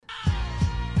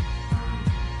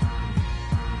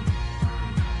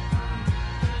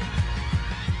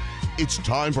It's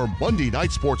time for Monday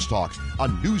Night Sports Talk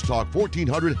on News Talk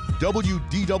 1400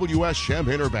 WDWS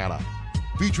Champaign-Urbana.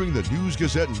 Featuring the News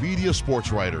Gazette media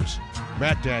sports writers,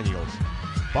 Matt Daniels,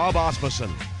 Bob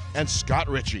Osmussen, and Scott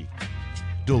Ritchie.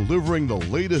 Delivering the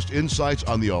latest insights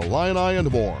on the Illini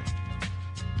and more.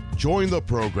 Join the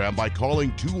program by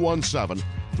calling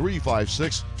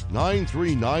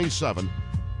 217-356-9397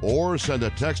 or send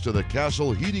a text to the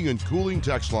Castle Heating and Cooling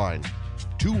text line,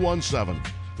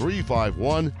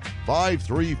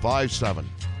 217-351-5357.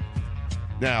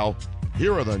 Now,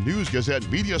 here are the News Gazette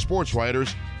media sports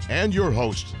writers and your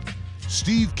host,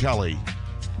 Steve Kelly.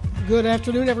 Good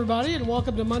afternoon, everybody, and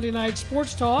welcome to Monday Night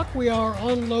Sports Talk. We are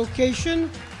on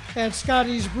location at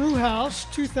Scotty's Brew House,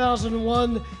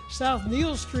 2001 South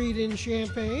Neal Street in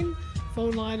Champaign.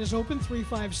 Phone line is open,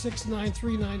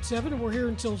 356-9397. We're here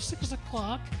until 6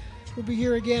 o'clock. We'll be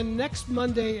here again next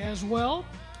Monday as well.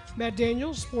 Matt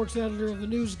Daniels, sports editor of the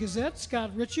News Gazette.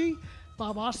 Scott Ritchie,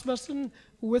 Bob Osmussen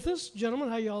with us. Gentlemen,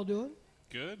 how y'all doing?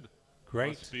 Good.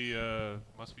 Great.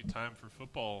 Must be time for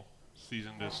football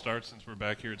season to start since we're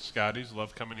back here at Scotty's.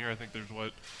 Love coming here. I think there's,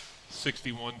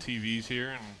 61 TVs here,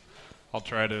 and I'll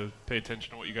try to pay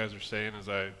attention to what you guys are saying as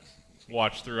I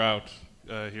watch throughout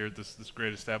here at this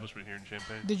great establishment here in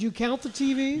Champaign. Did you count the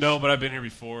TVs? No, but I've been here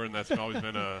before, and that's always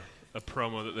been a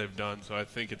promo that they've done, so I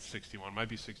think it's 61. Might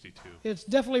be 62. It's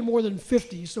definitely more than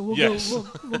 50, so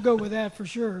we'll go with that for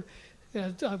sure.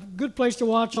 It's a good place to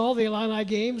watch all the Illini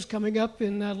games coming up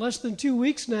in less than 2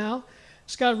 weeks now.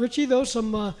 Scott Ritchie, though,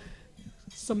 some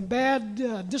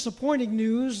bad, disappointing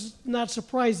news, not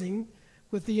surprising,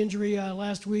 with the injury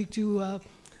last week to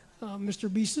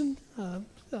Mr. Beeson,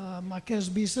 Marquez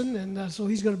Beeson, and so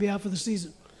he's going to be out for the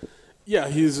season. Yeah,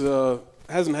 he's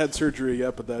hasn't had surgery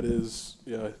yet, but that is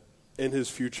in his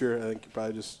future. I think you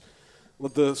probably just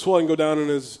let the swelling go down in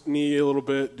his knee a little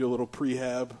bit, do a little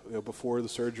prehab before the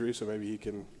surgery, so maybe he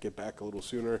can get back a little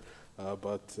sooner.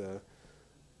 But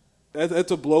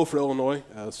that's a blow for Illinois.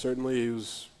 Certainly, he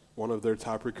was one of their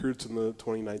top recruits in the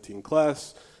 2019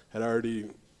 class. Had already,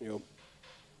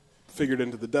 figured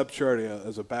into the depth chart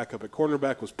as a backup at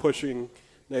cornerback. Was pushing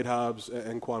Nate Hobbs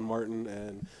and Quan Martin,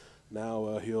 and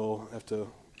now he'll have to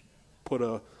put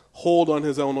a hold on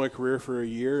his Illinois career for a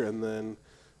year, and then.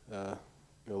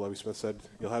 Lovie Smith said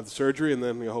he'll have the surgery and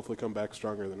then he'll hopefully come back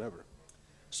stronger than ever.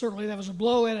 Certainly that was a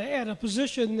blow at a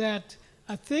position that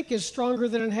I think is stronger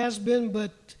than it has been,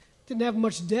 but didn't have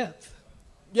much depth.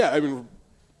 Yeah, I mean,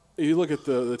 you look at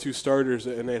the two starters,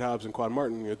 Nate Hobbs and Quan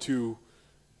Martin, two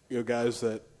guys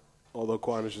that, although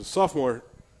Quan is just a sophomore,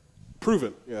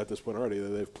 proven at this point already that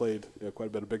they've played quite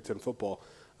a bit of Big Ten football.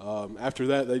 After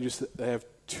that, they have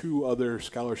two other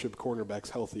scholarship cornerbacks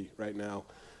healthy right now.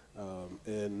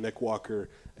 And Nick Walker,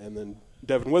 and then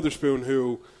Devin Witherspoon,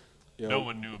 who no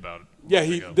one knew about it. Yeah,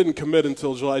 he didn't commit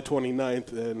until July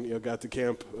 29th, and got to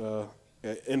camp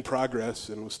in progress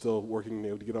and was still working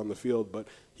to get on the field. But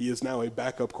he is now a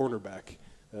backup cornerback,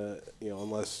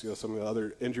 unless some of the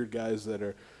other injured guys that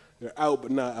are out but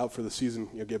not out for the season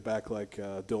get back, like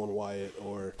Dylan Wyatt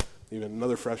or even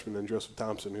another freshman in Joseph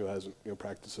Thompson who hasn't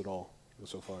practiced at all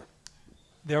so far.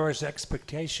 There was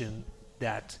expectation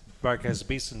that Marquez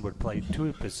Beeson would play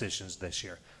two positions this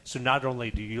year. So not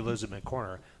only do you lose him at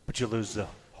corner, but you lose the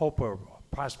hope or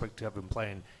prospect of him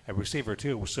playing at receiver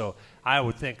too. So I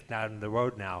would think down the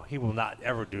road now, he will not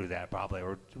ever do that probably,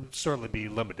 or certainly be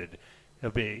limited. He'll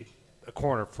be a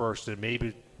corner first and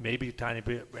maybe a tiny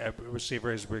bit receiver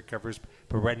as he recovers.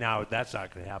 But right now, that's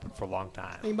not going to happen for a long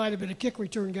time. He might have been a kick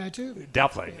return guy too.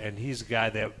 Definitely. And he's a guy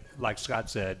that, like Scott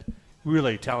said,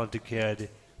 really talented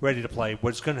kid, ready to play.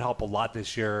 What's going to help a lot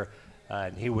this year,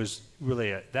 and he was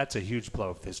really that's a huge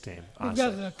blow for this team. Honestly.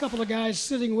 We've got a couple of guys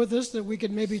sitting with us that we could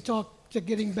maybe talk to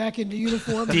getting back into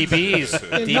uniform.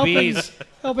 DBs.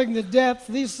 Helping the depth.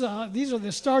 These are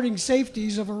the starting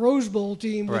safeties of a Rose Bowl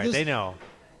team. Right, they know.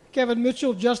 Kevin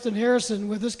Mitchell, Justin Harrison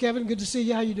with us. Kevin, good to see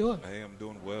you. How you doing? Hey, I'm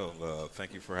doing well.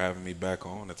 Thank you for having me back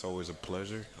on. It's always a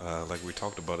pleasure. Like we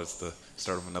talked about, it's the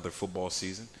start of another football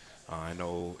season. I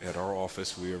know at our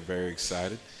office we are very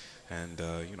excited, and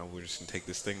we're just gonna take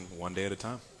this thing one day at a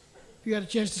time. You got a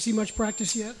chance to see much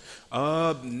practice yet?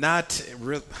 Not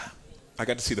really. I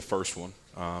got to see the first one,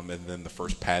 and then the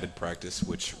first padded practice,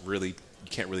 which really you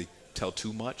can't really tell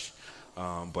too much.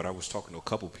 But I was talking to a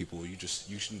couple people. You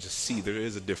can just see there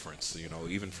is a difference.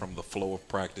 Even from the flow of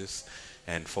practice,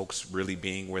 and folks really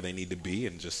being where they need to be,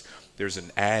 and just there's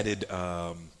an added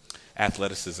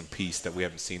athleticism piece that we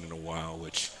haven't seen in a while,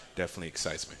 which definitely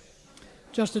excites me.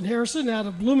 Justin Harrison out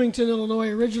of Bloomington, Illinois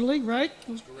originally, right?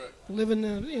 That's correct. Living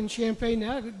in Champaign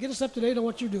now. Get us up to date on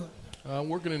what you're doing. I'm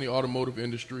working in the automotive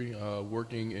industry,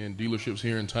 working in dealerships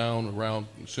here in town, around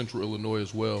central Illinois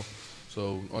as well.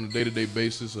 So on a day-to-day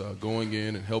basis, going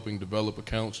in and helping develop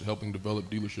accounts, helping develop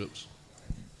dealerships.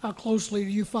 How closely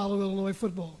do you follow Illinois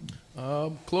football?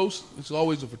 Close. It's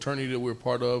always a fraternity that we're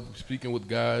part of, speaking with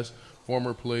guys,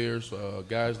 former players,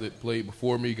 guys that played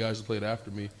before me, guys that played after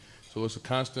me. So it's a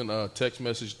constant text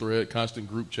message thread, constant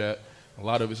group chat. A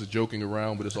lot of it's joking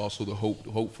around, but it's also the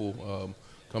hopeful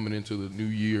coming into the new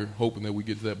year, hoping that we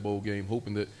get to that bowl game,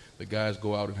 hoping that the guys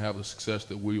go out and have the success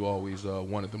that we always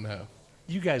wanted them to have.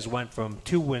 You guys went from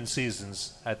 2-win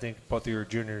seasons, I think, both of your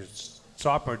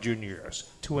sophomore, junior years,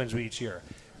 2 wins each year.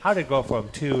 How did it go from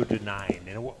 2 to 9?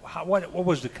 And what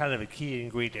was the kind of a key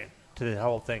ingredient to the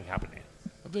whole thing happening?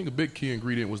 I think a big key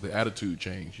ingredient was the attitude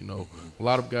change. You know, a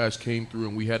lot of guys came through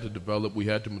and we had to develop, we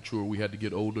had to mature, we had to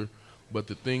get older. But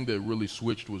the thing that really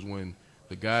switched was when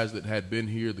the guys that had been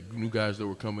here, the new guys that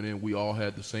were coming in, we all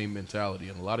had the same mentality.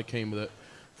 And a lot of came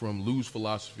from Lou's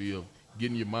philosophy of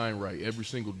getting your mind right every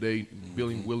single day,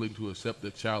 feeling willing to accept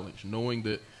the challenge, knowing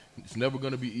that it's never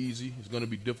going to be easy. It's going to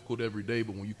be difficult every day.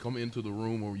 But when you come into the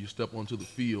room or you step onto the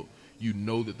field, you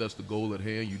know that that's the goal at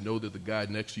hand. You know that the guy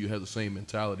next to you has the same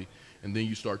mentality. And then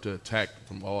you start to attack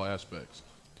from all aspects.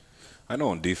 I know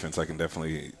on defense I can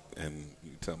definitely, and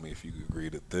you tell me if you agree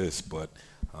to this, but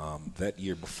that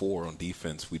year before on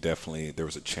defense there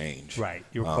was a change. Right,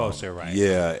 you were closer, right?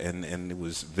 Yeah, and it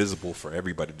was visible for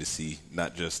everybody to see,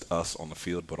 not just us on the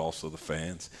field, but also the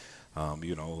fans.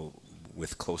 You know,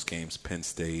 with close games, Penn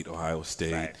State, Ohio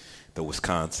State, right. The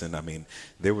Wisconsin. I mean,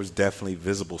 there was definitely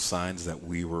visible signs that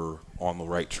we were on the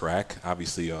right track.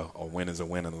 Obviously, a win is a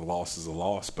win and a loss is a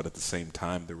loss, but at the same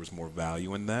time, there was more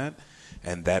value in that,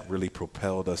 and that really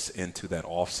propelled us into that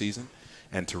offseason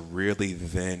and to really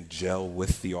then gel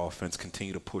with the offense,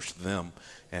 continue to push them,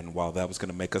 and while that was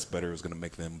going to make us better, it was going to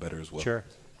make them better as well. Sure.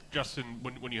 Justin,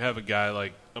 when you have a guy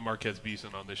like a Marquez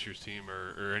Beeson on this year's team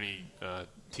or any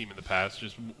team in the past,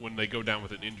 just when they go down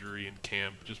with an injury in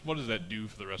camp, just what does that do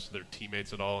for the rest of their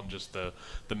teammates at all and just the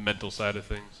mental side of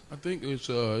things? I think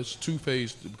it's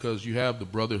two-faced because you have the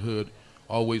brotherhood,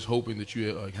 always hoping that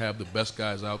you have the best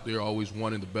guys out there, always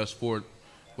wanting the best for it,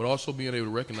 but also being able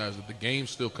to recognize that the game's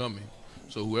still coming.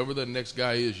 So whoever the next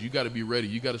guy is, you got to be ready.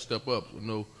 You got to step up. You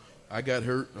know, I got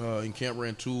hurt in Camp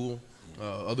Rantoul.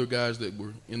 Other guys that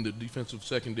were in the defensive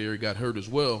secondary got hurt as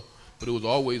well, but it was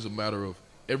always a matter of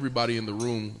everybody in the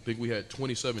room. I think we had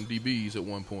 27 DBs at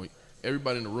one point.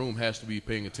 Everybody in the room has to be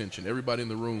paying attention. Everybody in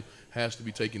the room has to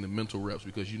be taking the mental reps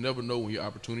because you never know when your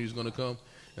opportunity is going to come.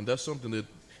 And that's something that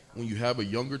when you have a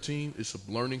younger team, it's a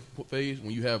learning phase.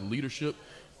 When you have leadership,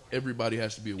 everybody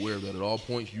has to be aware that at all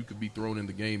points you could be thrown in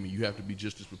the game and you have to be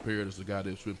just as prepared as the guy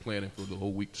that's been planning for the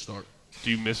whole week to start. Do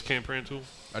you miss Camp Rantoul?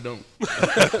 I don't.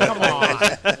 Come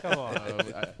on.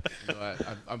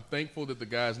 I'm thankful that the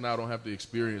guys now don't have to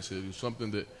experience it. It's something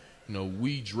that, you know,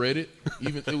 we dreaded.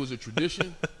 Even it was a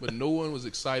tradition, but no one was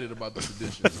excited about the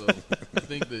tradition. So I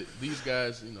think that these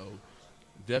guys, you know,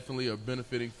 definitely are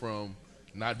benefiting from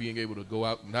not being able to go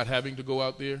out, not having to go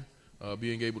out there,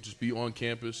 being able to just be on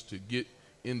campus, to get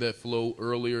in that flow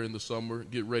earlier in the summer,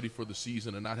 get ready for the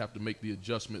season, and not have to make the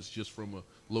adjustments just from a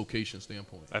location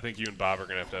standpoint. I think you and Bob are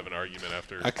going to have an argument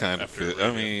after. I kind of feel. I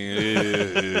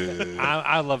mean,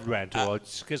 I loved Rantoul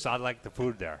just because I like the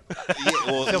food there.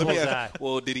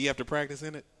 Well, did he have to practice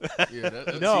in it?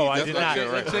 Yeah, no, I did not.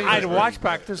 I'd watch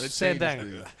practice. Same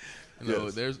thing. You know,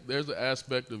 there's an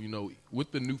aspect of, you know,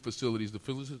 with the new facilities,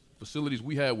 the facilities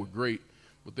we had were great.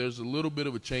 But there's a little bit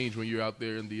of a change when you're out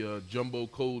there in the jumbo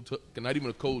cold tub, not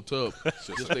even a cold tub,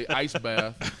 just a ice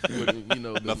bath. You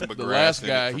know, the last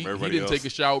guy, he didn't take a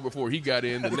shower before he got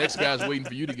in. The next guy's waiting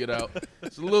for you to get out.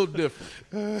 It's a little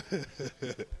different.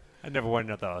 I never went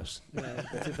into those.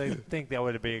 I think that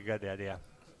would be a good idea.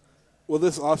 Well,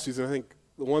 this offseason, I think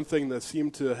the one thing that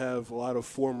seemed to have a lot of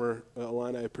former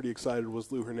Illini pretty excited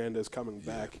was Lou Hernandez coming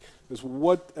back. Is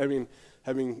what I mean.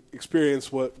 Having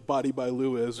experienced what Body by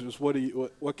Lou is, just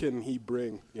what can he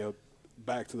bring, you know,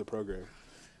 back to the program?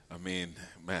 I mean,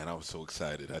 man, I was so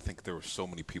excited. I think there were so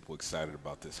many people excited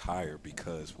about this hire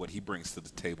because what he brings to the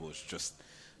table is just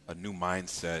a new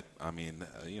mindset. I mean,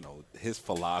 you know, his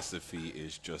philosophy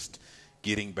is just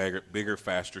getting bigger,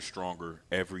 faster, stronger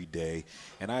every day.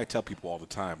 And I tell people all the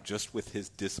time, just with his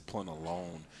discipline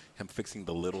alone, him fixing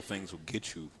the little things will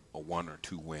get you a 1 or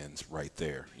 2 wins right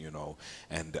there,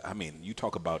 And, I mean, you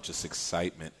talk about just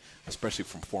excitement, especially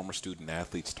from former student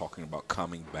athletes talking about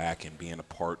coming back and being a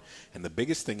part. And the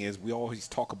biggest thing is we always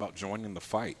talk about joining the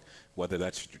fight, whether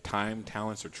that's your time,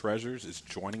 talents, or treasures, is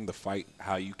joining the fight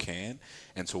how you can.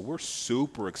 And so we're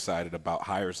super excited about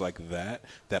hires like that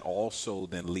also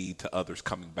then lead to others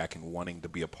coming back and wanting to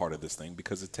be a part of this thing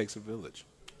because it takes a village.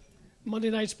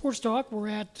 Monday Night Sports Talk. We're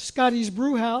at Scotty's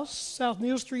Brew House, South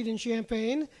Neal Street in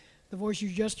Champaign. The voice you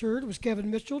just heard was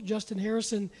Kevin Mitchell. Justin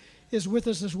Harrison is with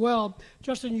us as well.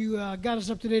 Justin, you got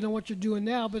us up to date on what you're doing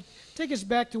now, but take us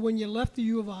back to when you left the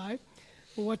U of I,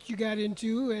 what you got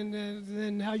into, and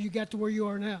then how you got to where you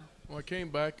are now. Well, I came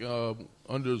back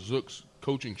under Zook's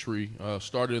coaching tree,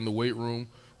 started in the weight room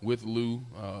with Lou,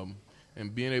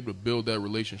 and being able to build that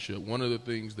relationship. One of the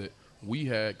things that we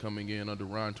had coming in under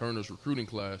Ryan Turner's recruiting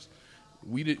class,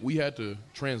 we had to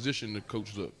transition to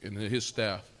Coach Zook and his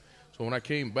staff. So when I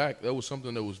came back, that was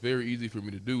something that was very easy for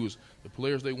me to do, is the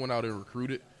players they went out and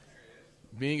recruited,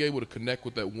 being able to connect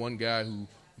with that one guy who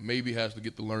maybe has to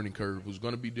get the learning curve, who's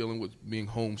going to be dealing with being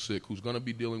homesick, who's going to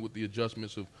be dealing with the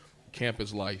adjustments of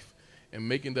campus life, and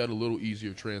making that a little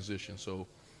easier transition. So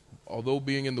although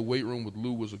being in the weight room with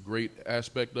Lou was a great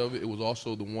aspect of it, it was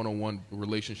also the one-on-one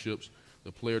relationships,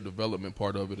 the player development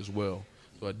part of it as well.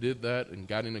 So I did that and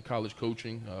got into college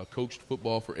coaching, coached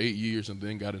football for 8 years, and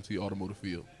then got into the automotive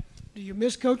field. Do you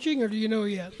miss coaching, or do you know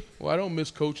yet? Well, I don't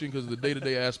miss coaching because of the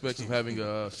day-to-day aspects of having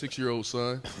a 6-year-old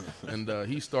son. And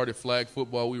he started flag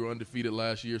football. We were undefeated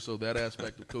last year, so that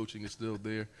aspect of coaching is still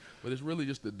there. But it's really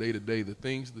just the day-to-day. The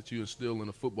things that you instill in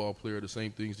a football player are the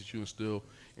same things that you instill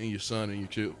in your son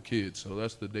and your kids. So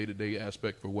that's the day-to-day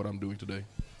aspect for what I'm doing today.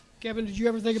 Kevin, did you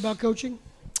ever think about coaching?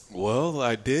 Well,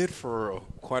 I did for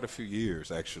quite a few years,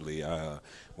 actually.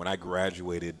 When I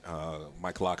graduated,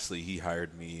 Mike Loxley, he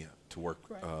hired me to work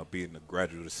being a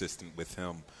graduate assistant with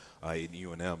him at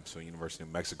UNM, so University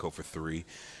of Mexico, for 3.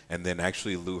 And then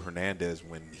actually Lou Hernandez,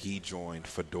 when he joined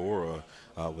Fedora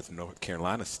with North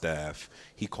Carolina staff,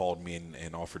 he called me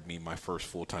and offered me my first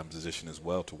full-time position as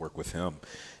well to work with him.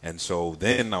 And so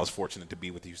then I was fortunate to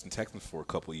be with the Houston Texans for a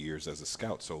couple of years as a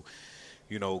scout. So,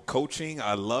 coaching,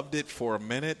 I loved it for a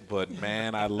minute, but,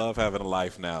 man, I love having a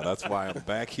life now. That's why I'm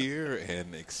back here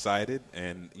and excited.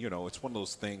 And, it's one of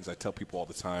those things I tell people all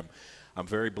the time. I'm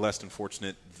very blessed and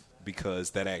fortunate because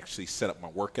that actually set up my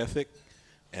work ethic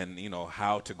and,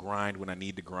 how to grind when I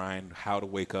need to grind, how to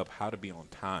wake up, how to be on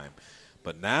time.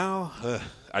 But now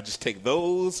I just take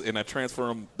those and I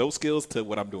transfer those skills to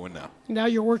what I'm doing now. Now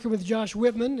you're working with Josh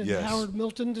Whitman and Yes. Howard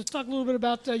Milton. Just talk a little bit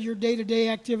about your day-to-day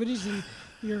activities and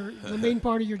the main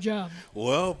part of your job.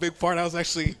 Well, big part, I was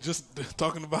actually just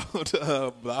talking about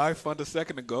the iFund a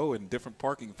second ago and different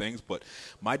parking things. But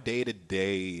my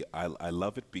day-to-day, I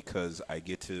love it because I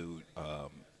get to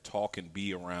talk and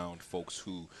be around folks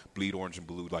who bleed orange and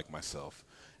blue like myself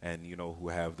and, who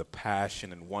have the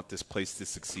passion and want this place to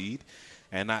succeed.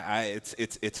 And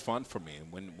it's fun for me.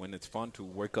 And when it's fun to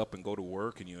wake up and go to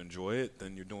work and you enjoy it,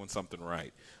 then you're doing something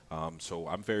right. So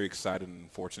I'm very excited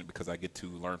and fortunate because I get to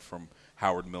learn from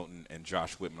Howard Milton and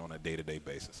Josh Whitman on a day-to-day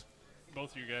basis.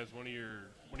 Both of you guys, one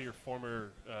of your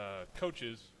former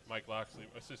coaches, Mike Loxley,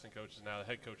 assistant coach, is now the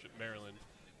head coach at Maryland,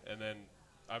 and then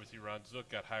obviously Ron Zook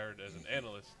got hired as an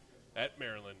analyst at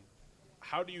Maryland.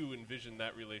 How do you envision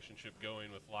that relationship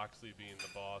going with Loxley being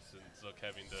the boss and Zook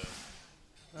having to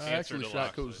I actually shot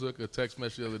Loxley? Coach Zook a text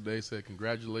message the other day, said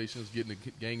congratulations, getting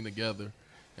the gang together.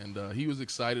 And he was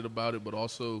excited about it, but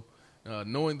also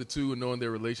knowing the two and knowing their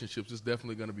relationships is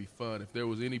definitely going to be fun. If there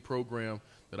was any program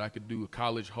that I could do a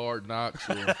college hard knocks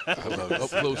or up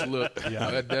close look,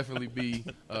 that'd definitely be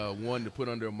one to put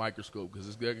under a microscope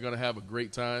because they're going to have a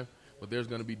great time, but there's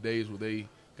going to be days where they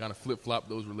kind of flip-flop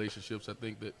those relationships. I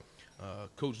think that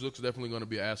Coach Zook's definitely going to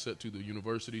be an asset to the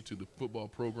university, to the football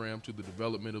program, to the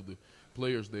development of the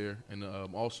players there, and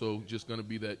also just going to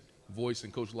be that voice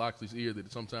in Coach Loxley's ear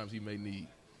that sometimes he may need.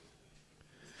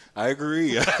 I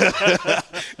agree.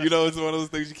 It's one of those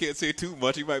things you can't say too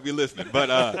much. You might be listening. But,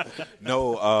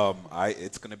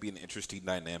 it's going to be an interesting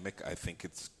dynamic. I think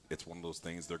it's one of those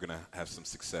things they're going to have some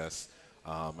success.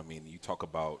 You talk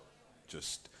about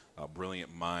just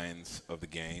brilliant minds of the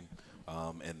game.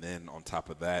 And then on top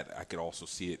of that, I could also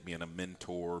see it being a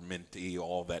mentor, mentee,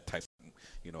 all that type of,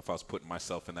 if I was putting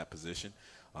myself in that position.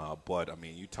 But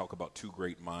you talk about two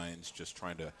great minds just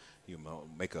trying to,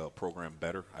 make a program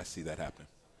better. I see that happening.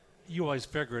 you always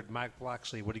figured Mike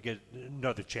Locksley would get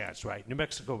another chance, right? New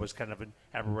Mexico was kind of an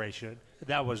aberration.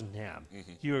 That wasn't him.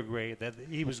 Mm-hmm. You agree that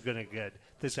he was going to get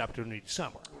this opportunity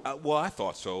somewhere? Well, I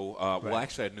thought so. Well, Right.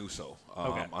 actually, I knew so.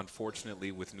 Okay.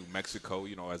 Unfortunately, with New Mexico,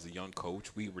 as a young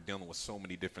coach, we were dealing with so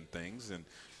many different things, and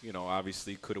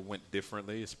obviously could have went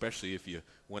differently, especially if you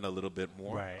went a little bit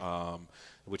more, Right.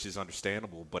 which is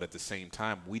understandable. But at the same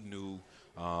time, we knew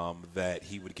that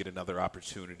he would get another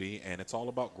opportunity, and it's all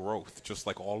about growth, just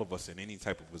like all of us in any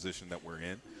type of position that we're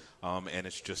in. And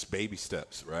it's just baby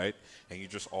steps, right? And you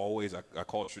just always, I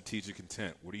call it strategic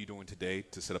intent. What are you doing today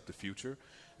to set up the future?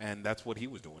 And that's what he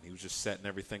was doing. He was just setting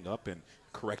everything up and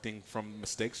correcting from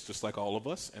mistakes, just like all of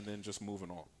us, and then just moving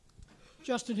on.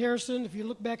 Justin Harrison, if you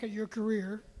look back at your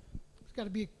career, there's got to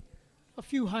be a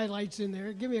few highlights in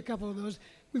there. Give me a couple of those.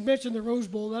 We mentioned the Rose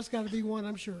Bowl. That's got to be one,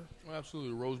 I'm sure. Well,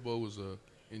 absolutely. The Rose Bowl was an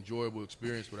enjoyable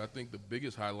experience, but I think the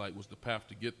biggest highlight was the path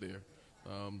to get there.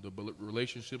 The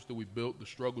relationships that we built, the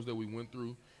struggles that we went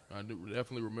through. I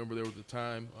definitely remember there was a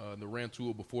time in the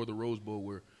Rantoul before the Rose Bowl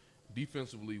where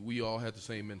defensively we all had the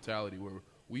same mentality where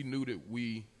we knew that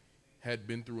we had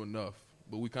been through enough,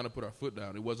 but we kind of put our foot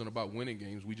down. It wasn't about winning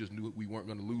games. We just knew we weren't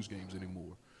going to lose games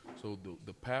anymore. So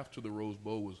the path to the Rose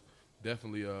Bowl was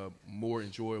definitely more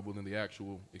enjoyable than the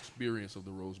actual experience of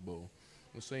the Rose Bowl.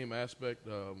 The same aspect,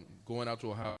 going out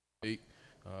to Ohio State,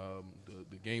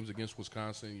 the games against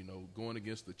Wisconsin, going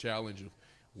against the challenge of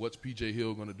what's P.J.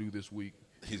 Hill going to do this week.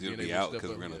 He's going to Being be able out because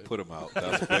step we're up, going to yeah. put him out.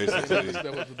 That's Being able to basically.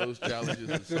 step up to those challenges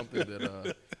is something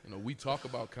that we talk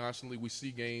about constantly. We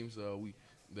see games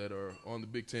that are on the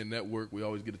Big Ten Network. We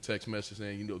always get a text message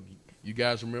saying, you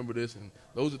guys remember this, and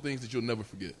those are things that you'll never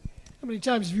forget. How many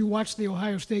times have you watched the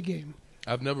Ohio State game?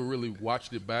 I've never really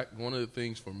watched it back. One of the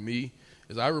things for me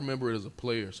is I remember it as a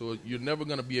player, so you're never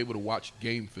going to be able to watch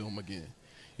game film again.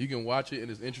 You can watch it, and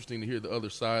it's interesting to hear the other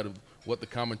side of what the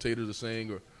commentators are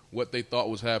saying or what they thought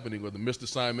was happening, or the missed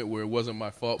assignment where it wasn't my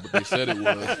fault, but they said it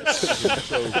was.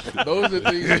 So those are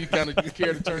things that you kind of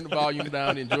care to turn the volume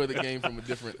down and enjoy the game from a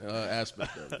different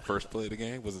aspect of it. First play of the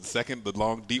game? Was it second, the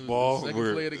long deep ball? Second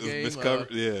where play of the it was game.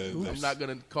 miscovered? Yeah. I'm not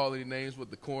going to call any names,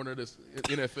 but the corner, this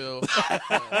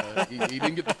NFL, he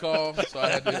didn't get the call, so I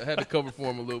had to cover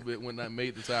for him a little bit when I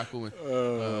made the tackle, and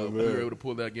we were able to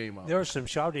pull that game out. There was some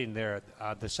shouting there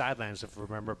at the sidelines, if I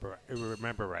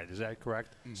remember right. Is that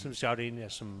correct? Mm-hmm. Some shouting,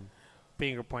 some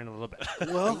finger pointing a little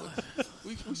bit. Well,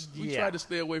 we Yeah. tried to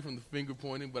stay away from the finger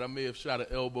pointing, but I may have shot an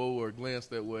elbow or a glance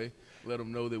that way, let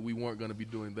them know that we weren't going to be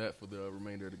doing that for the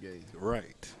remainder of the game.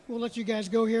 Right. We'll let you guys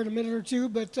go here in a minute or two,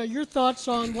 but your thoughts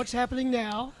on what's happening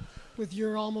now with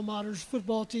your alma mater's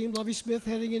football team, Lovie Smith,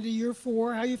 heading into year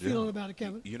 4. How are you feeling about it,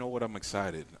 Kevin? You know what? I'm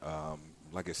excited.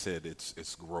 Like I said,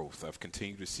 it's growth. I've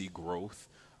continued to see growth.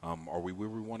 Are we where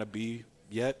we want to be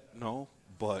yet? No.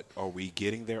 But are we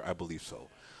getting there? I believe so.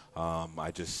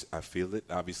 I feel it.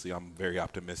 Obviously, I'm very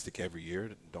optimistic every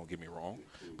year. Don't get me wrong.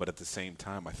 But at the same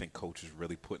time, I think coach is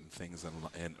really putting things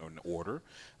in order.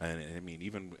 And I mean,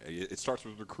 even it starts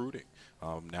with recruiting.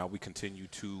 Now we continue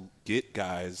to get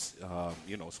guys,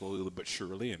 slowly but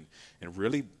surely, and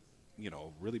really,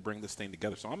 really bring this thing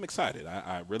together. So I'm excited.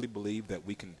 I really believe that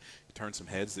we can turn some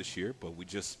heads this year, but we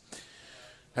just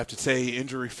have to say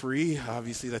injury-free.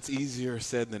 Obviously, that's easier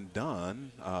said than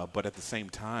done. But at the same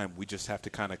time, we just have to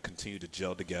kind of continue to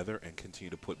gel together and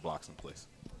continue to put blocks in place.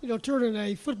 Turning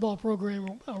a football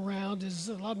program around is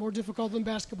a lot more difficult than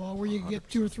basketball, where you can get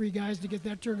 2 or 3 guys to get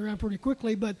that turned around pretty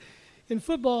quickly. But in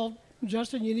football,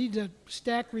 Justin, you need to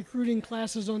stack recruiting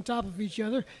classes on top of each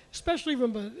other, especially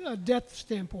from a depth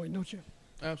standpoint, don't you?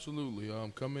 Absolutely.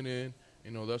 Coming in,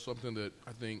 that's something that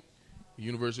I think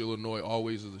University of Illinois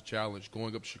always is a challenge.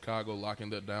 Going up to Chicago, locking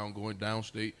that down, going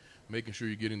downstate, making sure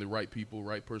you're getting the right people,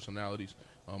 right personalities.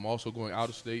 Also going out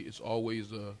of state, it's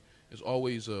always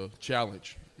a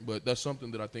challenge. But that's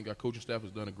something that I think our coaching staff has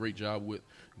done a great job with,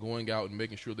 going out and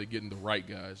making sure they're getting the right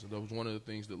guys. And that was one of the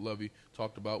things that Lovie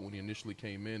talked about when he initially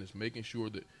came in, is making sure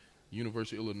that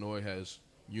University of Illinois has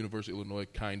University of Illinois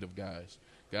kind of guys.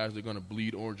 Guys that are going to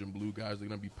bleed orange and blue, guys that are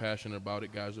going to be passionate about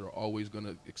it, guys that are always going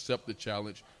to accept the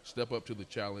challenge, step up to the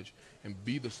challenge, and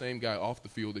be the same guy off the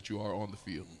field that you are on the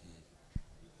field.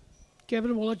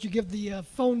 Kevin, we'll let you give the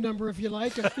phone number if you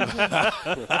like.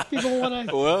 If people want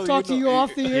to talk to you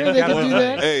off the air, they can do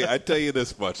that. Hey, I tell you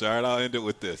this much. All right, I'll end it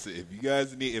with this.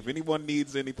 If anyone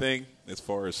needs anything as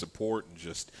far as support and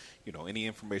just any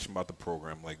information about the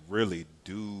program, really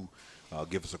do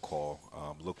give us a call.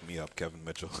 Look me up, Kevin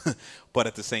Mitchell. But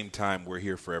at the same time, we're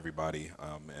here for everybody,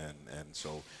 and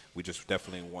so we just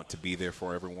definitely want to be there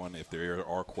for everyone. If there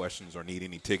are questions or need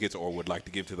any tickets or would like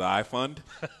to give to the iFund,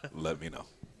 let me know.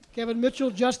 Kevin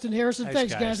Mitchell, Justin Harrison.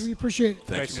 Thanks, guys. We appreciate it.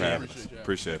 Thanks for having us.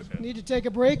 Appreciate it. Need to take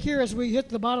a break here as we hit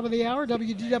the bottom of the hour.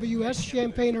 WDWS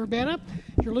Champaign-Urbana.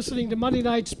 You're listening to Monday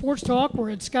Night Sports Talk.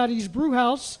 We're at Scotty's Brew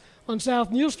House on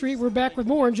South Neal Street. We're back with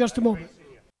more in just a moment.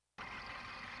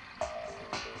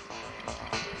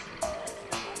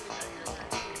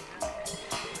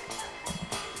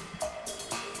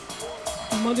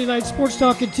 Monday Night Sports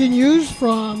Talk continues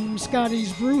from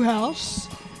Scotty's Brew House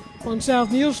on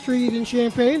South Neal Street in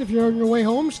Champaign. If you're on your way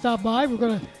home, stop by. We're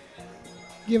going to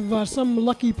give some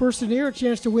lucky person here a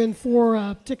chance to win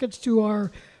 4 tickets to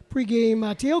our pregame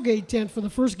tailgate tent for the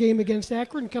first game against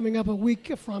Akron coming up a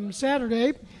week from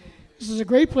Saturday. This is a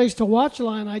great place to watch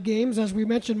Illini games. As we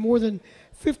mentioned, more than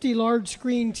 50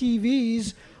 large-screen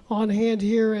TVs on hand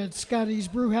here at Scotty's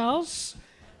Brew House,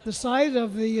 the site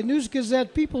of the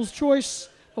News-Gazette People's Choice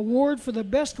Award for the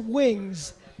best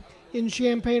wings in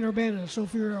Champaign-Urbana. So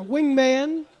if you're a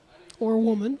wingman or a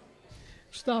woman,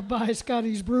 stop by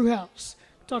Scotty's Brew House.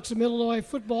 Talk some Illinois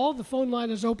football. The phone line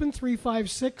is open,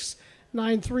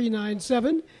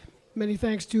 356-9397. Many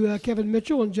thanks to Kevin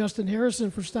Mitchell and Justin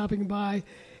Harrison for stopping by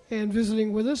and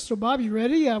visiting with us. So, Bob, you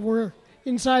ready? We're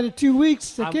inside of 2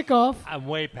 weeks to kickoff. I'm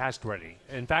way past ready.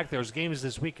 In fact, there's games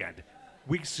this weekend.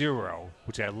 Week 0,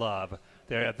 which I love.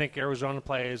 I think Arizona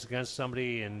plays against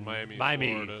somebody in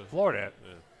Miami, Florida.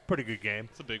 Yeah. Pretty good game.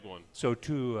 It's a big one. So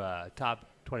 2 top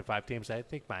 25 teams. I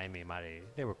think Miami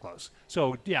they were close.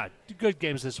 So, yeah, good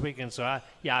games this weekend. So,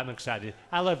 I'm excited.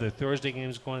 I love the Thursday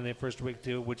games going in the first week,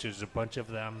 too, which is a bunch of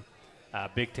them.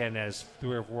 Big Ten has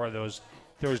 3 or 4 of those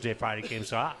Thursday, Friday games.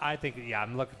 So, I think,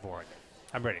 I'm looking forward.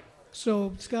 I'm ready.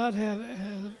 So, Scott, have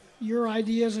your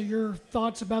ideas or your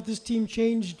thoughts about this team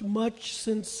changed much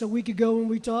since a week ago when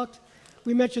we talked?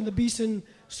 We mentioned the Beeson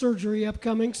surgery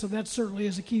upcoming, so that certainly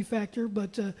is a key factor.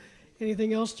 But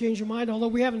anything else change your mind? Although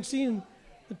we haven't seen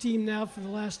the team now for the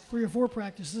last 3 or 4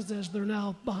 practices as they're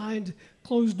now behind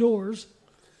closed doors.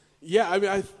 Yeah, I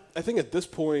mean, I think at this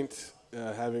point,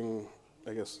 having,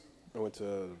 I guess, I went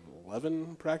to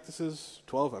 11 practices,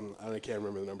 12. I can't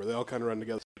remember the number. They all kind of run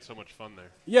together. It's so much fun there.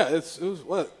 Yeah, it was.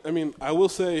 Well, I mean, I will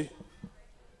say,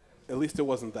 at least it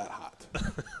wasn't that hot.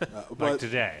 Like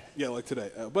today. Yeah, like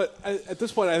today. But at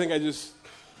this point, I think I just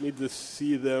need to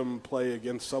see them play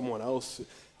against someone else.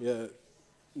 Yeah,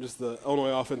 just the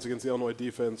Illinois offense against the Illinois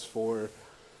defense for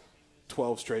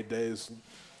 12 straight days.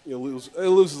 It loses a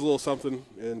little something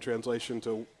in translation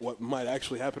to what might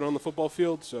actually happen on the football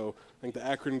field. So I think the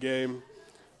Akron game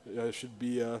should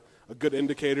be a good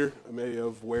indicator maybe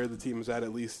of where the team is at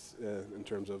least in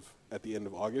terms of at the end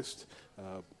of August,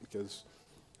 because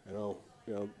I know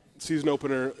season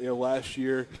opener last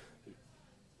year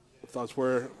thoughts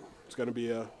were it's going to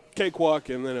be a cakewalk,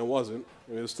 and then it wasn't. I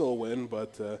mean, it was still a win,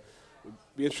 but it'd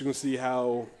be interesting to see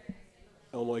how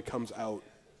Illinois comes out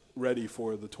ready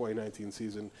for the 2019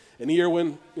 season. In a year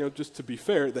when, just to be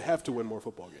fair, they have to win more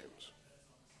football games.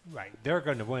 Right. They're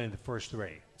going to win the first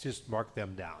 3. Just mark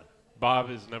them down. Bob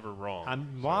is never wrong.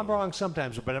 I'm wrong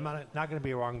sometimes, but I'm not going to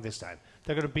be wrong this time.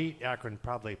 They're going to beat Akron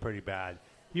probably pretty bad.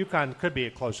 UConn could be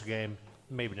a close game.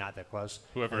 Maybe not that close.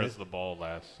 Whoever has the ball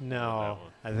last. No.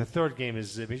 The third game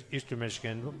is Eastern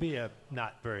Michigan. It will be a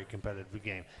not very competitive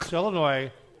game. So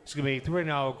Illinois is going to be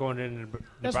 3-0 going into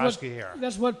Nebraska here.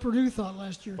 That's what Purdue thought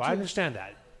last year, Well, too. I understand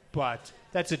that. But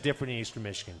that's a different Eastern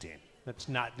Michigan team. That's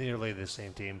not nearly the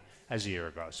same team as a year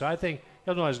ago. So I think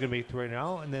Illinois is going to be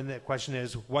 3-0. And then the question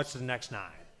is, what's the next 9?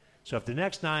 So if the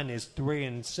next 9 is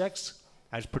 3-6,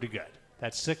 that's pretty good.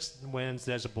 That's 6 wins.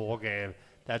 There's a bowl game.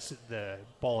 That's the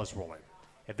ball is rolling.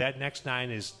 If that next 9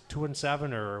 is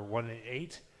 2-7 or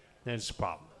 1-8, then it's a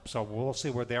problem. So we'll see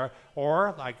where they are.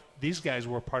 Or like these guys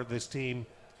were part of this team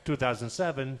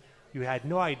 2007, you had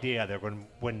no idea they were going to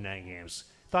win 9 games.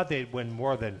 Thought they'd win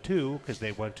more than 2 because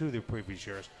they won 2 the previous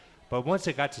years. But once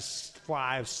they got to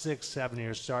 5, 6, 7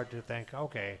 years, start to think,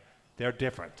 okay, they're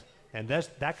different. And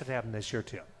that could happen this year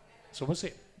too. So we'll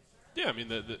see. Yeah, I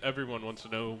mean, everyone wants to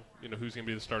know, who's going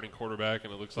to be the starting quarterback,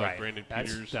 and it looks like Brandon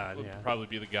Peters will probably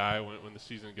be the guy when the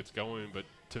season gets going. But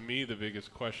to me, the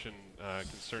biggest question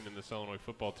concerning this Illinois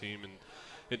football team in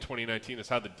 2019 is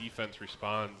how the defense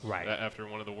responds after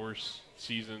one of the worst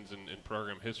seasons in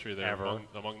program history. They're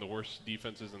among the worst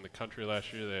defenses in the country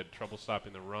last year. They had trouble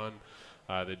stopping the run.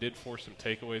 They did force some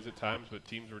takeaways at times, but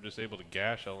teams were just able to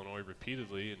gash Illinois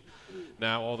repeatedly. And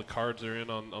now all the cards are in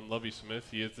on Lovie Smith.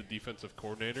 He is the defensive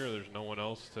coordinator. There's no one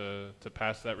else to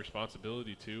pass that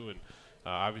responsibility to. And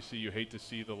obviously you hate to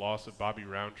see the loss of Bobby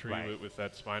Roundtree with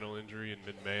that spinal injury in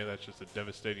mid-May. That's just a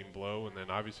devastating blow. And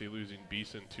then obviously losing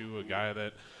Beeson, too, a guy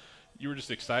that you were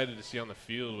just excited to see on the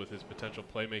field with his potential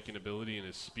playmaking ability and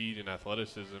his speed and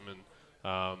athleticism. And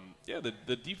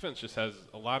The defense just has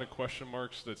a lot of question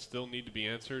marks that still need to be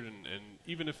answered, and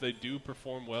even if they do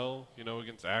perform well,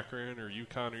 against Akron or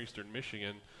UConn or Eastern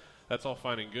Michigan, that's all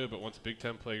fine and good, but once Big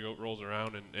Ten play rolls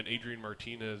around and Adrian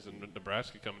Martinez and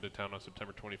Nebraska come into town on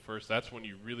September 21st, that's when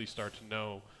you really start to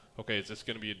know, okay, is this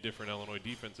going to be a different Illinois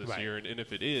defense this year? And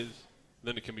if it is,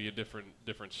 then it can be a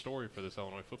different story for this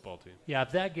Illinois football team. Yeah,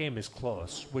 if that game is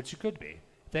close, which it could be,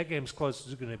 if that game's close,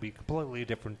 it's going to be completely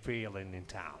different feeling in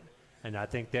town. And I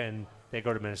think then they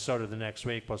go to Minnesota the next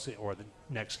week, or the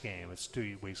next game. It's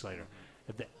 2 weeks later.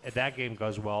 If that game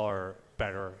goes well or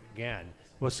better again,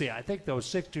 we'll see. I think those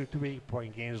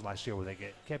 63-point games last year where they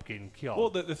kept getting killed. Well,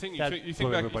 the thing you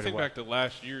think back to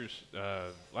last year's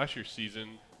season.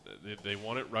 They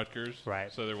won at Rutgers,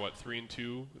 right? So they're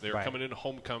 3-2. They were coming into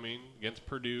homecoming against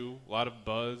Purdue. A lot of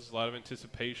buzz, a lot of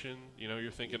anticipation.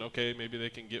 You're thinking, okay, maybe they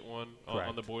can get one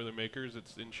on the Boilermakers.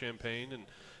 It's in Champaign, and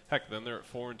heck, then they're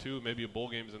at 4-2. Maybe a bowl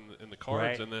game's in the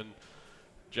cards, and then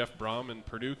Jeff Brom and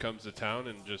Purdue comes to town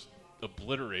and just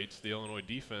obliterates the Illinois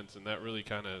defense, and that really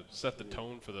kind of set the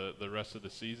tone for the rest of the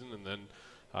season. And then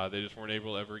they just weren't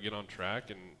able to ever get on track,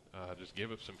 and just gave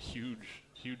up some huge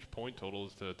point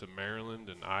totals to Maryland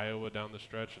and Iowa down the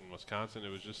stretch, and Wisconsin. It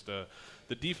was just the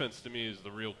defense to me is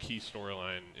the real key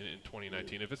storyline in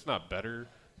 2019. If it's not better,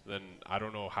 then I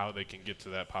don't know how they can get to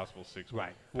that possible 6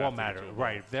 Right, won't matter.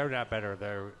 Right, if they're not better,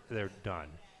 they're done.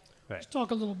 Right. Let's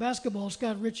talk a little basketball.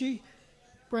 Scott Ritchie,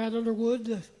 Brad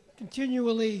Underwood,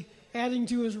 continually adding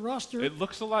to his roster. It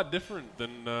looks a lot different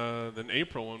than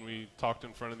April when we talked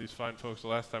in front of these fine folks the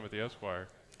last time at the Esquire.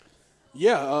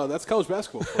 Yeah, that's college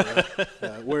basketball for you,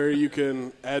 where you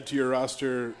can add to your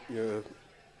roster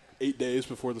 8 days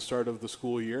before the start of the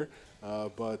school year.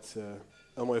 But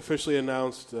Illinois officially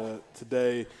announced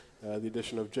today the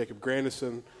addition of Jacob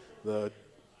Grandison, the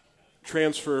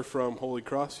transfer from Holy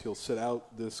Cross. He'll sit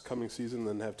out this coming season,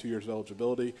 then have 2 years of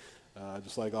eligibility,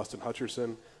 just like Austin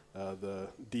Hutcherson, the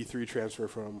D3 transfer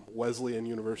from Wesleyan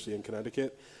University in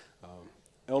Connecticut.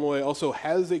 Illinois also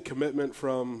has a commitment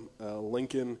from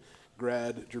Lincoln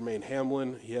grad Jermaine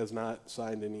Hamlin. He has not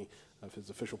signed any of his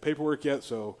official paperwork yet,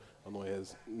 so Illinois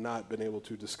has not been able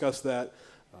to discuss that.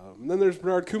 And then there's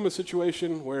Bernard Kuma's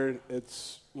situation where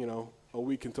it's, a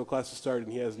week until classes start,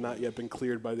 and he has not yet been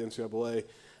cleared by the NCAA.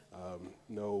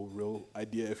 No real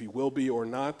idea if he will be or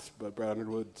not, but Brad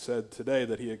Underwood said today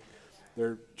that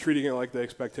they're treating it like they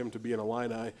expect him to be in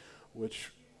Illini,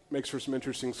 which makes for some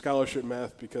interesting scholarship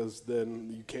math, because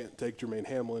then you can't take Jermaine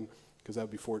Hamlin because that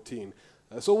would be 14.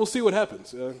 So we'll see what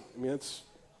happens. It's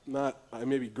not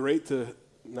maybe great to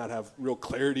not have real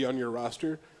clarity on your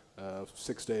roster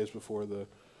 6 days before the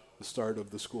start of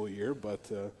the school year,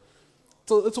 but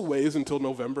it's a ways until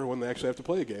November when they actually have to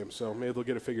play a game, so maybe they'll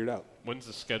get it figured out. When's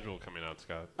the schedule coming out,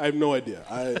 Scott? I have no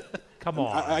idea. Come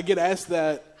on. I get asked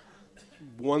that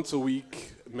once a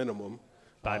week minimum.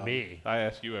 By me. I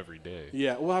ask you every day.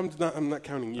 Yeah, well, I'm not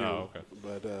counting you. Oh, okay.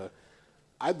 But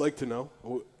I'd like to know.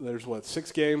 There's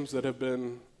 6 games that have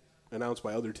been announced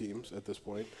by other teams at this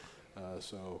point.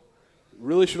 So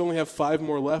really should only have 5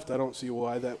 more left. I don't see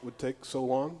why that would take so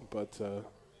long. But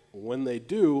when they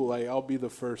do, I'll be the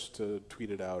first to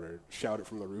tweet it out or shout it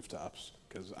from the rooftops,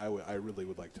 because I really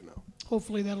would like to know.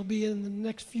 Hopefully that'll be in the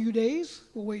next few days.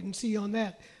 We'll wait and see on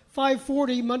that.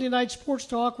 5:40 Monday Night Sports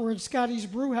Talk. We're at Scotty's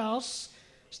Brew House.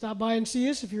 Stop by and see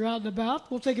us if you're out and about.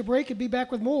 We'll take a break and be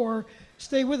back with more.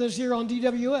 Stay with us here on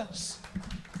DWS.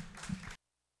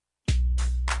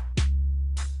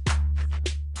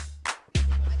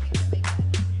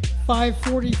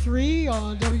 .543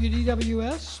 on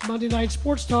WDWS, Monday Night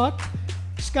Sports Talk.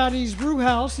 Scotty's Brew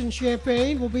House in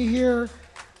Champaign will be here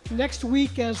next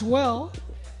week as well.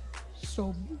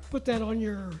 So put that on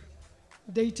your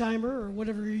day timer or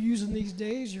whatever you're using these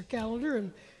days, your calendar,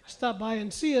 and stop by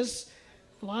and see us.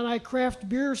 Illini Craft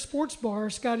Beer Sports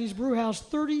Bar, Scotty's Brew House,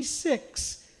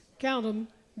 36, count them,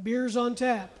 beers on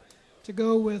tap, to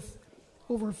go with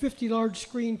over 50 large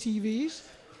screen TVs.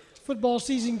 Football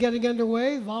season getting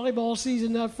underway, volleyball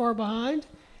season not far behind,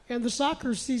 and the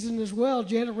soccer season as well.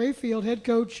 Janet Rayfield, head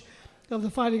coach of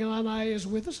the Fighting Illini, is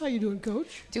with us. How you doing,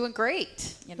 Coach? Doing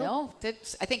great.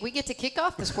 I think we get to kick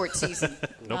off the sports season.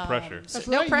 No pressure.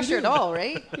 No pressure at all,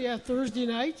 right? Yeah, Thursday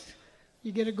night,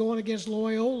 you get it going against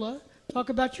Loyola. Talk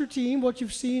about your team, what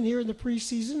you've seen here in the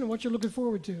preseason, and what you're looking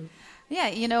forward to. Yeah,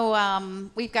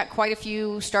 we've got quite a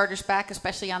few starters back,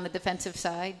 especially on the defensive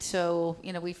side. So,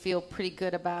 we feel pretty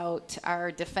good about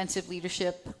our defensive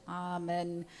leadership,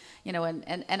 and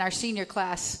our senior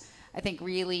class. I think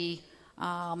really,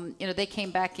 they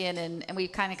came back in, and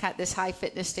we've kind of got this high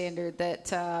fitness standard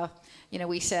that,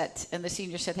 we set, and the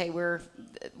seniors said, hey, we're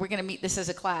going to meet this as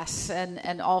a class,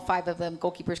 and all 5 of them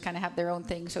goalkeepers kind of have their own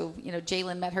thing. So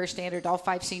Jalen met her standard. All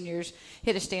 5 seniors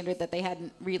hit a standard that they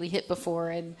hadn't really hit before,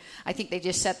 and I think they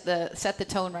just set the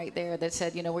tone right there. That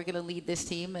said, we're going to lead this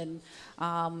team, and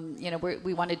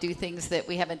we want to do things that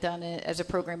we haven't done as a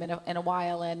program in a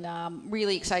while, and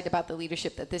really excited about the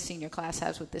leadership that this senior class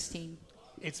has with this team.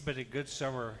 It's been a good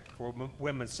summer for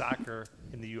women's soccer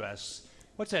in the U.S.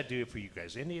 What's that do for you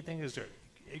guys? Anything? Does it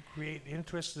create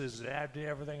interest? Does it add to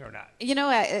everything or not?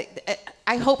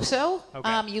 I hope so.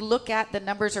 Okay. You look at the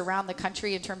numbers around the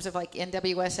country in terms of like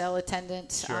NWSL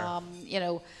attendance. Sure.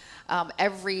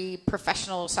 Every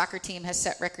professional soccer team has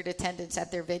set record attendance at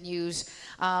their venues.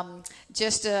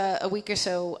 Just a week or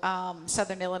so,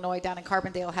 Southern Illinois down in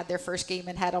Carbondale had their first game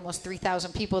and had almost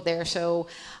 3,000 people there. So,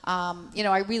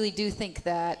 I really do think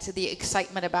that the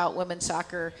excitement about women's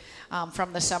soccer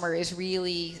from the summer is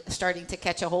really starting to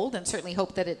catch a hold, and certainly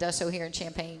hope that it does so here in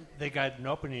Champaign. They got an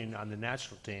opening on the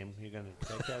national team. You're going to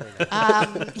take that or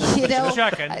not?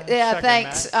 Yeah,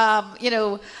 thanks.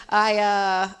 I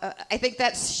think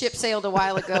that ship sailed a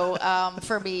while ago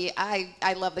for me.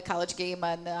 I love the college game,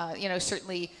 and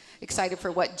certainly excited for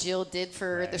what Jill did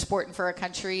for the sport and for our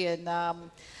country. And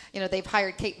they've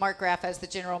hired Kate Markgraf as the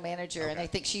general manager, and I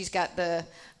think she's got the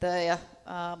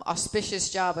auspicious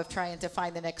job of trying to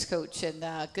find the next coach. And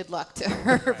good luck to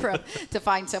her to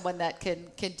find someone that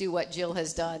can do what Jill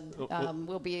has done.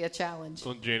 Will be a challenge.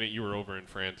 Well, Janet, you were over in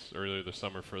France earlier this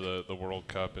summer for the World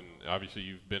Cup, and obviously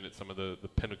you've been at some of the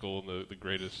pinnacle and the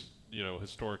greatest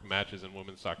historic matches in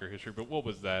women's soccer history. But what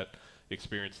was that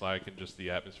experience like, and just the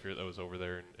atmosphere that was over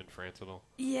there in France at all?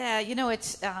 Yeah,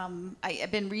 it's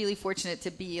I've been really fortunate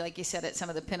to be, like you said, at some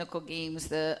of the pinnacle games,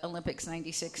 the Olympics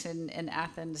 '96 in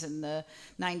Athens, and the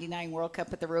 '99 World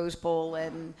Cup at the Rose Bowl,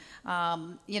 and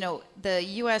the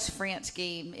U.S.-France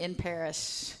game in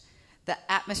Paris. The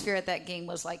atmosphere at that game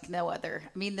was like no other.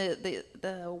 I mean,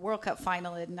 the World Cup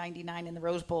final in '99 in the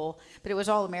Rose Bowl, but it was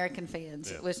all American fans.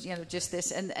 Yeah. It was just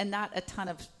this, and not a ton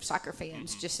of soccer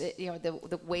fans. Just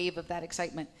the wave of that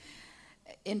excitement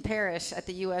in Paris at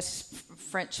the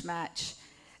U.S.-French match.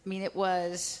 I mean, it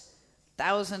was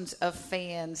thousands of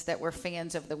fans that were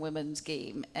fans of the women's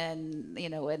game, and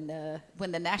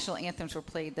when the national anthems were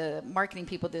played, the marketing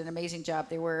people did an amazing job.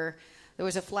 There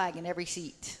was a flag in every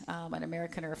seat, an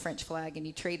American or a French flag, and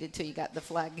you traded till you got the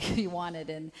flag you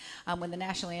wanted. And when the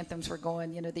national anthems were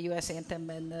going, the U.S. anthem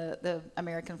and the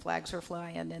American flags were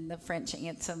flying, and the French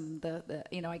anthem,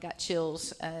 I got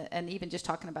chills. And even just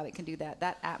talking about it can do that.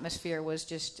 That atmosphere was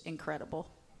just incredible.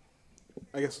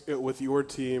 I guess with your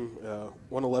team,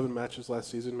 won 11 matches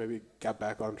last season, maybe got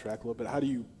back on track a little bit. How do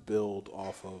you build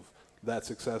off of that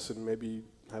success and maybe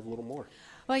have a little more?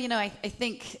 Well, I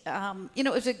think,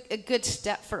 it was a good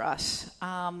step for us.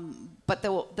 But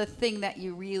the thing that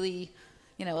you really,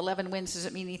 11 wins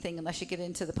doesn't mean anything unless you get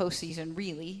into the postseason,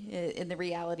 really, in the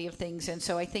reality of things. And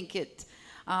so I think it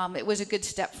was a good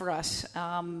step for us.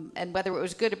 And whether it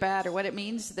was good or bad or what it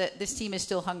means, that this team is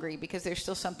still hungry because there's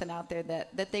still something out there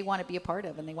that they want to be a part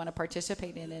of and they want to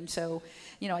participate in. And so,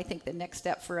 I think the next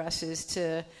step for us is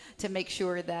to make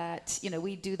sure that,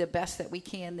 we do the best that we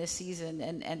can this season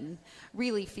and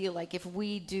really feel like if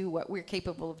we do what we're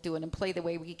capable of doing and play the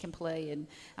way we can play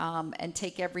and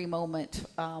take every moment,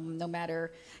 no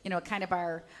matter, kind of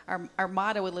our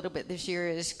motto a little bit this year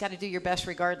is got to do your best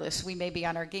regardless. We may be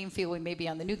on our game field, we may be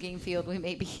on the new game field, we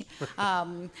may be,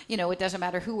 it doesn't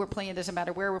matter who we're playing, doesn't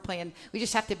matter where we're playing. We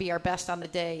just have to be our best on the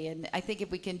day. And I think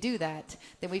if we can do that,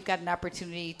 then we've got an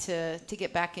opportunity to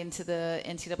get back into the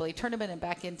NCAA tournament and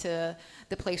back into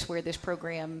the place where this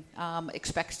program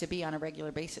expects to be on a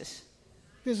regular basis.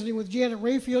 Visiting with Janet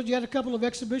Rayfield, you had a couple of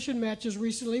exhibition matches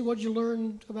recently. What did you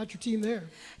learn about your team there?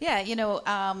 Yeah,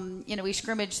 we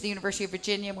scrimmaged the University of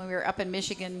Virginia when we were up in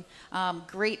Michigan.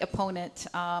 Great opponent.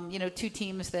 Two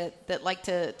teams that like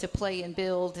to play and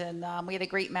build, and we had a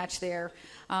great match there.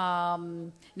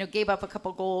 Gave up a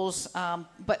couple goals,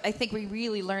 but I think we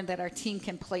really learned that our team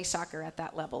can play soccer at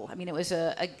that level. I mean, it was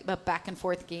a back and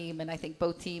forth game, and I think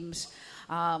both teams,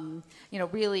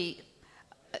 really.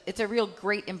 It's a real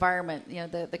great environment.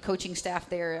 The coaching staff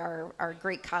there are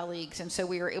great colleagues, and so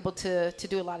we were able to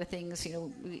do a lot of things.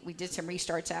 We did some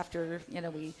restarts after.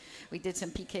 We did some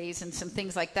PKs and some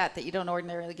things like that you don't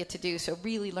ordinarily get to do. So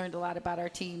really learned a lot about our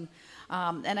team.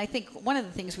 And I think one of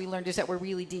the things we learned is that we're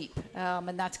really deep,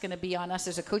 and that's going to be on us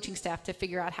as a coaching staff to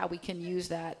figure out how we can use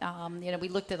that. We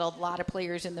looked at a lot of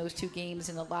players in those two games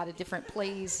and a lot of different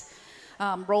plays.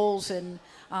 roles. And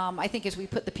I think as we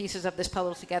put the pieces of this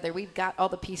puzzle together, we've got all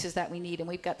the pieces that we need, and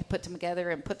we've got to put them together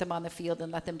and put them on the field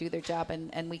and let them do their job,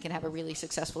 and we can have a really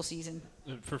successful season.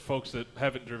 And for folks that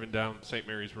haven't driven down St.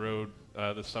 Mary's Road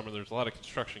this summer, there's a lot of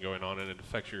construction going on, and it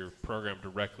affects your program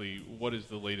directly. What is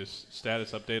the latest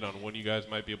status update on when you guys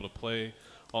might be able to play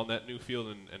on that new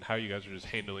field, and how you guys are just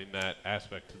handling that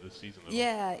aspect to the season?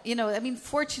 Yeah,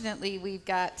 fortunately we've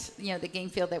got, the game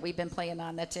field that we've been playing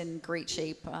on that's in great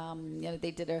shape.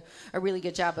 They did a really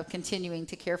good job of continuing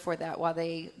to care for that while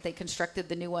they constructed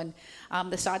the new one.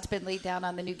 The sod's been laid down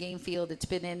on the new game field. It's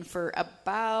been in for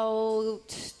about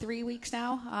 3 weeks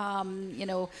now.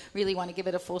 Really want to give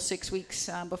it a full 6 weeks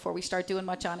before we start doing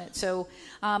much on it. So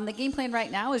the game plan right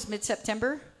now is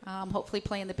mid-September. Hopefully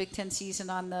playing the Big Ten season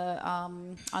on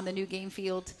the new game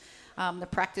field. The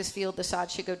practice field, the sod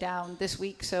should go down this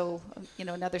week. So,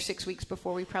 another 6 weeks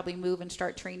before we probably move and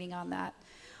start training on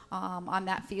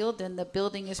that field. And the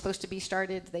building is supposed to be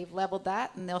started. They've leveled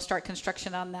that, and they'll start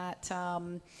construction on that,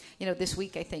 this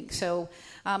week, I think. So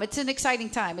it's an exciting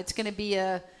time. It's going to be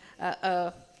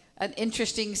an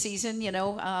interesting season,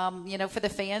 for the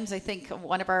fans. I think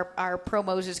one of our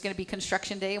promos is going to be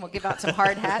Construction Day, and we'll give out some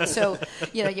hard hats. So,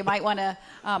 you might want to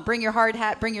bring your hard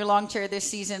hat, bring your lawn chair this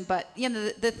season. But,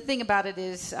 the thing about it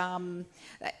is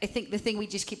I think the thing we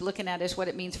just keep looking at is what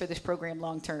it means for this program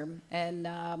long term. And,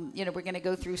 we're going to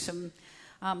go through some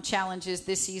challenges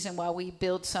this season while we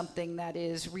build something that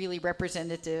is really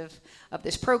representative of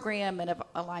this program and of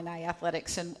Illini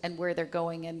athletics and where they're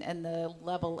going and the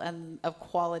level and of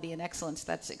quality and excellence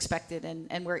that's expected.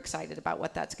 And we're excited about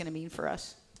what that's going to mean for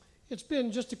us. It's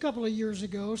been just a couple of years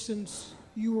ago since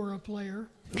you were a player.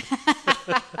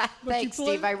 Thanks,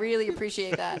 Steve. I really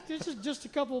appreciate that. Just a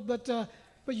couple, but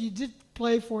you did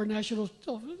play for in a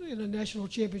national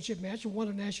championship match and won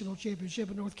a national championship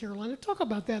in North Carolina. Talk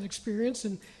about that experience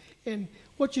and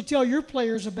what you tell your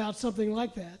players about something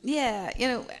like that. Yeah,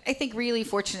 I think really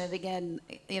fortunate again.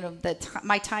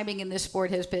 My timing in this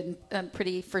sport has been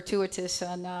pretty fortuitous,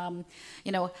 and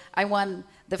I won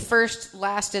the first,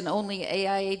 last, and only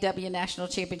AIAW national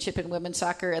championship in women's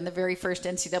soccer and the very first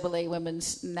NCAA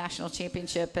women's national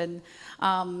championship, and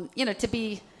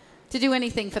to do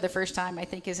anything for the first time, I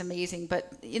think, is amazing.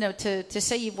 But, to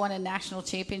say you've won a national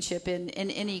championship in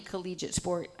any collegiate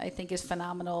sport, I think is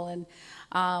phenomenal. And,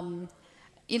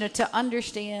 to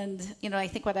understand, I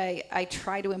think what I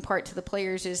try to impart to the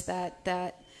players is that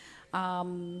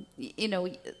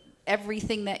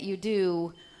everything that you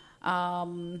do,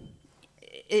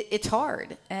 it's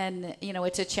hard, and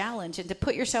it's a challenge, and to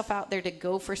put yourself out there to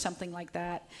go for something like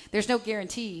that, there's no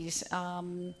guarantees,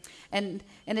 and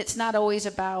it's not always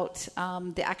about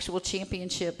the actual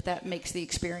championship that makes the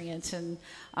experience, and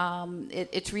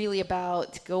it's really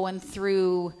about going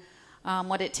through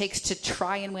what it takes to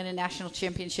try and win a national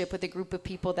championship with a group of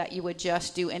people that you would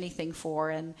just do anything for.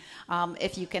 And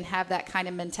if you can have that kind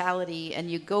of mentality and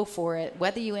you go for it,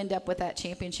 whether you end up with that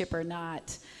championship or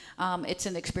not, it's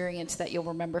an experience that you'll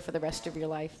remember for the rest of your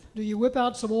life. Do you whip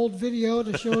out some old video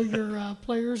to show your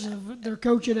players of their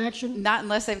coach in action? Not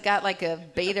unless they've got like a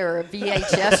beta or a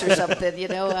VHS or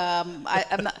something,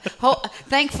 I'm not,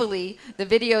 thankfully, the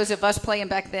videos of us playing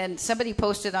back then, somebody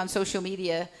posted on social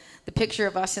media the picture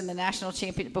of us in the national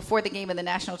champion before the game of the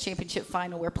national championship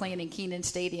final. We're playing in Kenan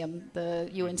Stadium, the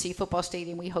UNC football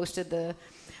stadium. We hosted the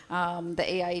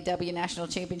AIAW national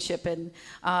championship, and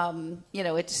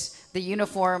it's the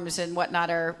uniforms and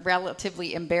whatnot are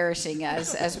relatively embarrassing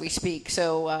as we speak.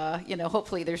 So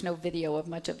hopefully there's no video of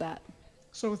much of that.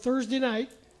 So Thursday night,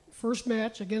 first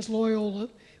match against Loyola,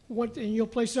 and you'll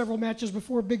play several matches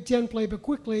before Big Ten play. But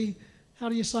quickly, how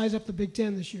do you size up the Big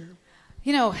Ten this year?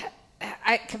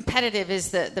 Competitive is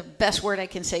the best word I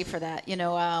can say for that.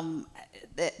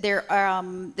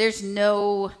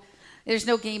 There's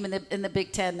no game in the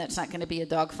Big Ten that's not going to be a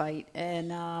dogfight,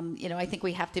 and I think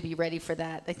we have to be ready for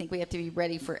that. I think we have to be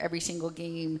ready for every single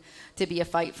game to be a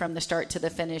fight from the start to the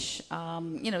finish.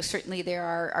 Certainly there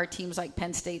are teams like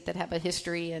Penn State that have a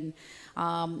history and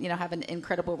have an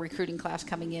incredible recruiting class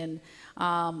coming in,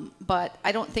 but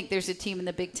I don't think there's a team in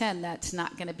the Big Ten that's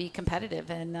not going to be competitive,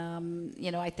 and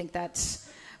I think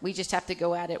we just have to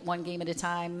go at it one game at a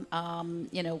time.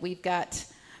 We've got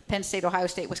Penn State, Ohio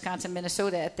State, Wisconsin,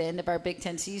 Minnesota at the end of our Big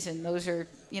Ten season. Those are,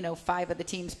 5 of the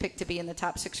teams picked to be in the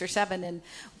top 6 or 7.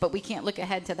 But we can't look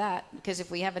ahead to that, because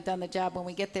if we haven't done the job when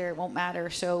we get there, it won't matter.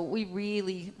 So we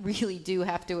really, really do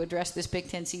have to address this Big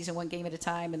Ten season one game at a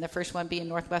time. And the first one being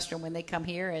Northwestern when they come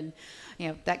here. And,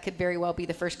 that could very well be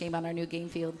the first game on our new game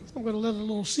field. I'm going to let a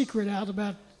little secret out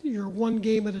about your one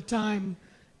game at a time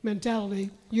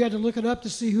mentality. You had to look it up to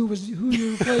see who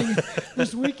you were playing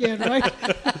this weekend, right?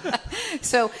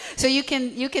 So you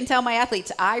can tell my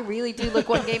athletes, I really do look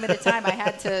one game at a time. I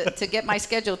had to get my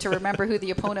schedule to remember who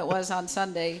the opponent was on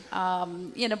Sunday.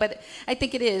 But I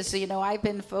think it is. I've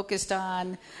been focused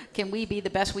on, can we be the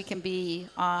best we can be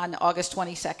on August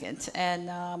 22nd,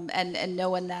 and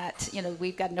knowing that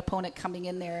we've got an opponent coming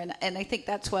in there, and I think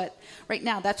that's what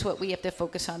we have to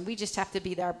focus on. We just have to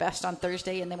be our best on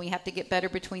Thursday, and then we have to get better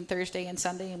between Thursday and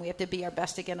Sunday, and we have to be our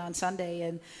best again on Sunday.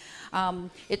 And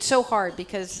it's so hard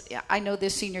because I know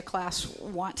this senior class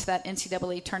wants that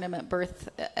NCAA tournament berth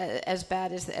as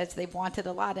bad as they've wanted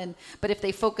a lot. But if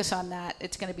they focus on that,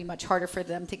 it's going to be much harder for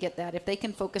them to get that. If they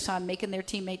can focus on making their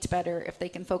teammates better, if they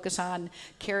can focus on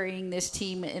carrying this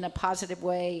team in a positive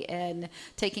way and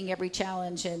taking every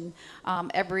challenge and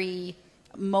every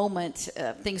moment,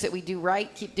 things that we do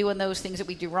right, keep doing those things that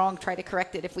we do wrong, try to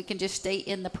correct it. If we can just stay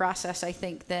in the process, I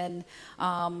think then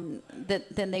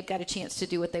they've got a chance to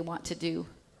do what they want to do.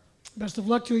 Best of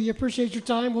luck to you. Appreciate your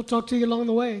time. We'll talk to you along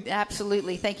the way.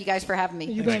 Absolutely. Thank you guys for having me.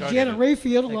 You bet. Janet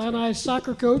Rayfield, Illini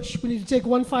soccer coach. We need to take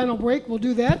one final break. We'll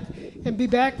do that and be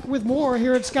back with more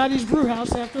here at Scotty's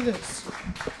Brewhouse after this.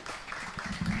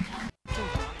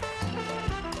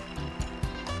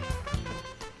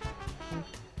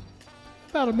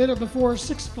 About a minute before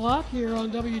 6 o'clock here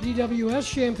on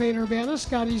WDWS Champaign-Urbana.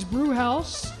 Scotty's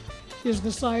Brewhouse is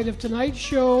the site of tonight's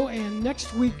show and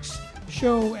next week's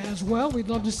show as well. We'd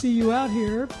love to see you out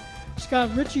here.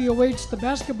 Scott Ritchie awaits the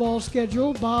basketball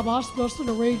schedule. Bob Osbuston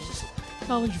awaits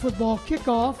college football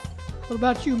kickoff. What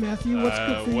about you, Matthew? What's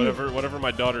good for you? Whatever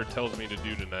my daughter tells me to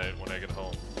do tonight when I get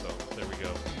home. So there we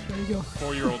go. There you go.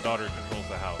 4-year-old daughter controls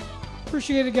the house.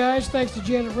 Appreciate it, guys. Thanks to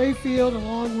Janet Rayfield,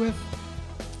 along with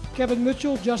Kevin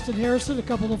Mitchell, Justin Harrison, a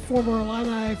couple of former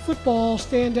Illini football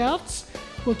standouts.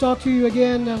 We'll talk to you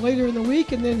again later in the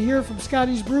week and then hear from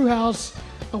Scotty's Brewhouse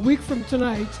a week from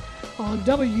tonight on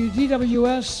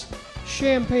WDWS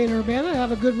Champaign-Urbana.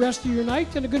 Have a good rest of your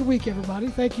night and a good week, everybody.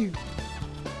 Thank you.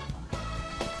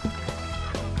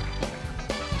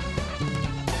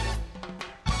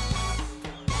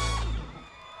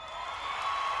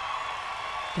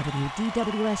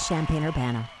 WDWS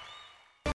Champaign-Urbana.